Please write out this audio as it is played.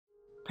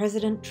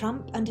President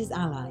Trump and his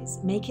allies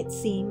make it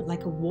seem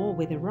like a war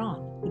with Iran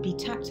would be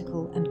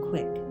tactical and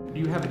quick. Do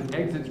you have an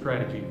exit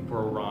strategy for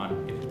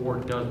Iran if war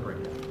does break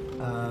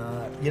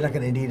out? You're not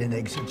going to need an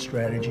exit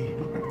strategy.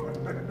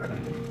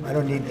 I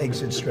don't need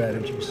exit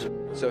strategies.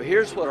 So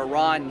here's what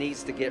Iran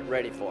needs to get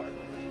ready for.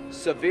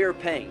 Severe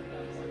pain.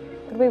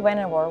 Could we win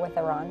a war with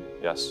Iran?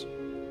 Yes.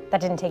 That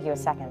didn't take you a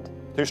second.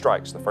 2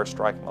 strikes, the first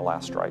strike and the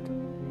last strike.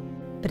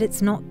 But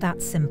it's not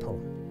that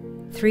simple.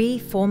 3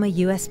 former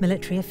US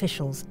military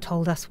officials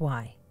told us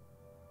why.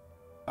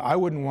 I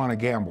wouldn't want to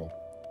gamble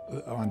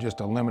on just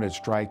a limited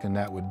strike and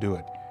that would do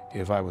it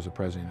if I was the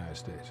President of the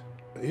United States.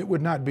 It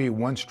would not be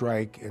 1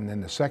 strike and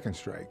then the 2nd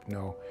strike.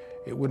 No,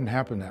 it wouldn't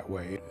happen that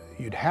way.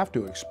 You'd have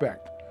to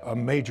expect a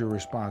major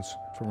response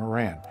from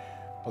Iran.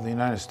 Well, the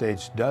United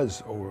States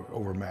does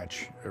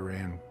overmatch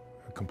Iran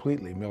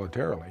completely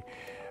militarily,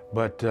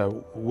 but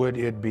would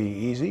it be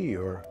easy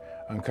or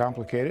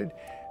uncomplicated?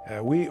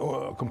 We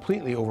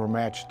completely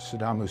overmatched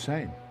Saddam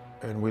Hussein,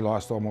 and we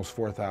lost almost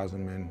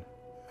 4,000 men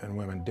and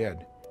women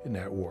dead in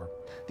that war.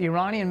 The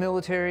Iranian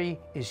military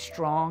is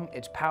strong,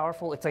 it's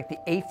powerful, it's like the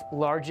 8th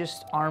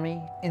largest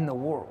army in the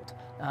world,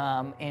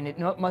 and it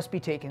must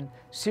be taken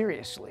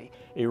seriously.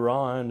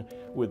 Iran,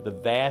 with the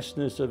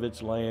vastness of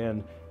its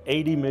land,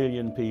 80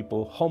 million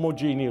people,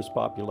 homogeneous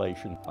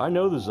population. I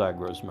know the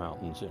Zagros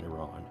Mountains in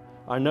Iran.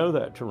 I know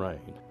that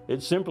terrain.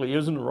 It simply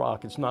isn't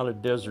Iraq. It's not a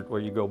desert where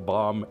you go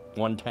bomb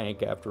one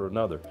tank after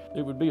another.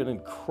 It would be an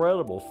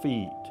incredible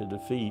feat to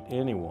defeat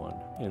anyone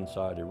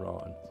inside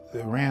Iran.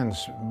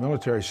 Iran's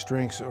military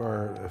strengths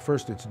are,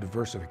 first, its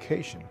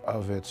diversification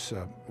of its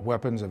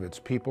weapons, of its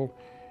people.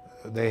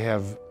 They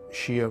have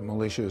Shia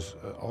militias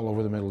all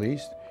over the Middle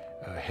East.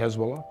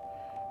 Hezbollah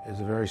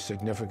is a very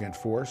significant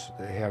force.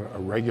 They have a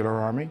regular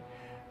army.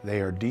 They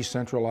are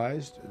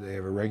decentralized. They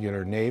have a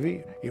regular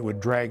navy. It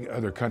would drag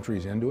other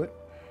countries into it.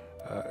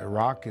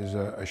 Iraq is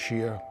a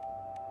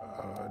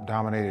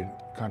Shia-dominated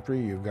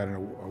country. You've got a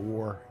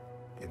war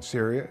in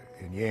Syria,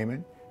 in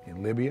Yemen,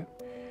 in Libya.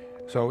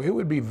 So it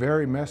would be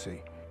very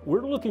messy.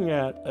 We're looking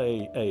at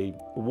a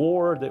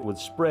war that would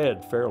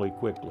spread fairly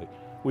quickly.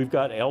 We've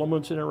got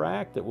elements in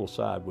Iraq that will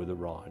side with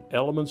Iran,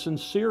 elements in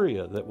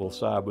Syria that will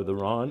side with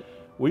Iran.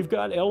 We've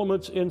got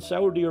elements in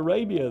Saudi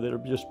Arabia that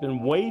have just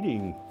been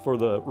waiting for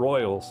the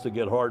royals to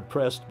get hard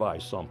pressed by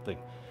something.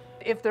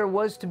 If there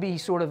was to be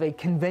sort of a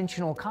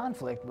conventional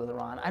conflict with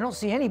Iran, I don't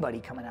see anybody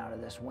coming out of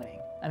this winning.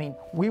 I mean,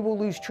 we will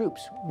lose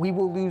troops, we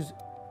will lose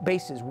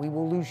bases, we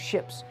will lose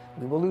ships,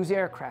 we will lose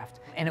aircraft.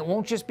 And it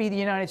won't just be the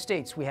United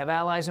States. We have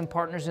allies and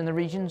partners in the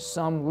region.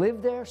 Some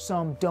live there,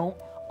 some don't.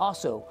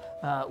 Also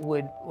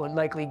would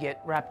likely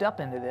get wrapped up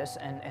into this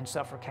and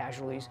suffer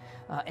casualties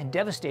and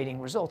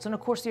devastating results. And of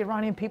course, the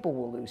Iranian people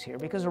will lose here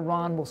because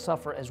Iran will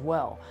suffer as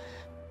well.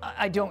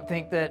 I don't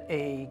think that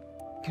a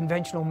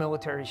conventional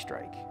military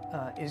strike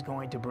is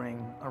going to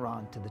bring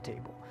Iran to the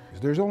table.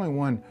 There's only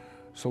one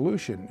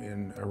solution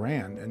in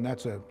Iran, and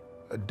that's a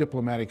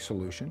diplomatic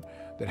solution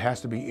that has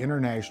to be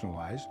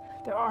internationalized.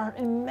 There are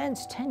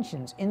immense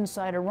tensions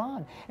inside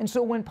Iran. And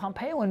so when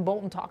Pompeo and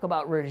Bolton talk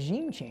about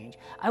regime change,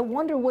 I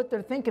wonder what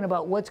they're thinking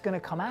about what's going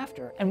to come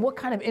after and what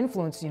kind of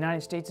influence the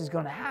United States is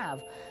going to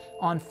have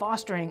on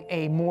fostering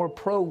a more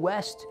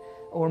pro-West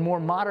or more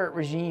moderate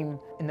regime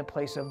in the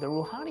place of the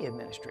Rouhani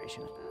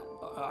administration.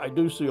 I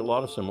do see a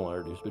lot of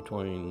similarities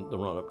between the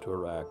run-up to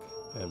Iraq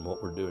and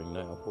what we're doing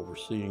now, what we're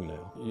seeing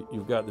now.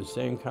 You've got the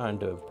same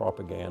kind of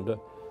propaganda.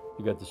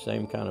 You've got the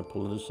same kind of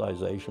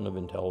politicization of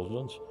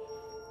intelligence.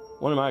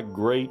 One of my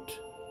great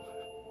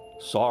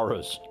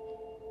sorrows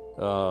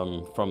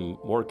from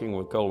working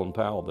with Colin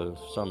Powell, the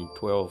some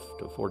 12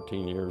 to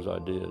 14 years I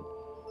did,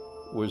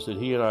 was that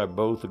he and I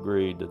both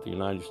agreed that the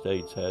United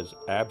States has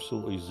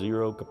absolutely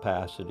zero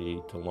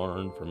capacity to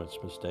learn from its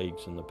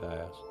mistakes in the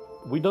past.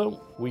 We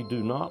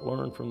do not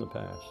learn from the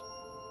past.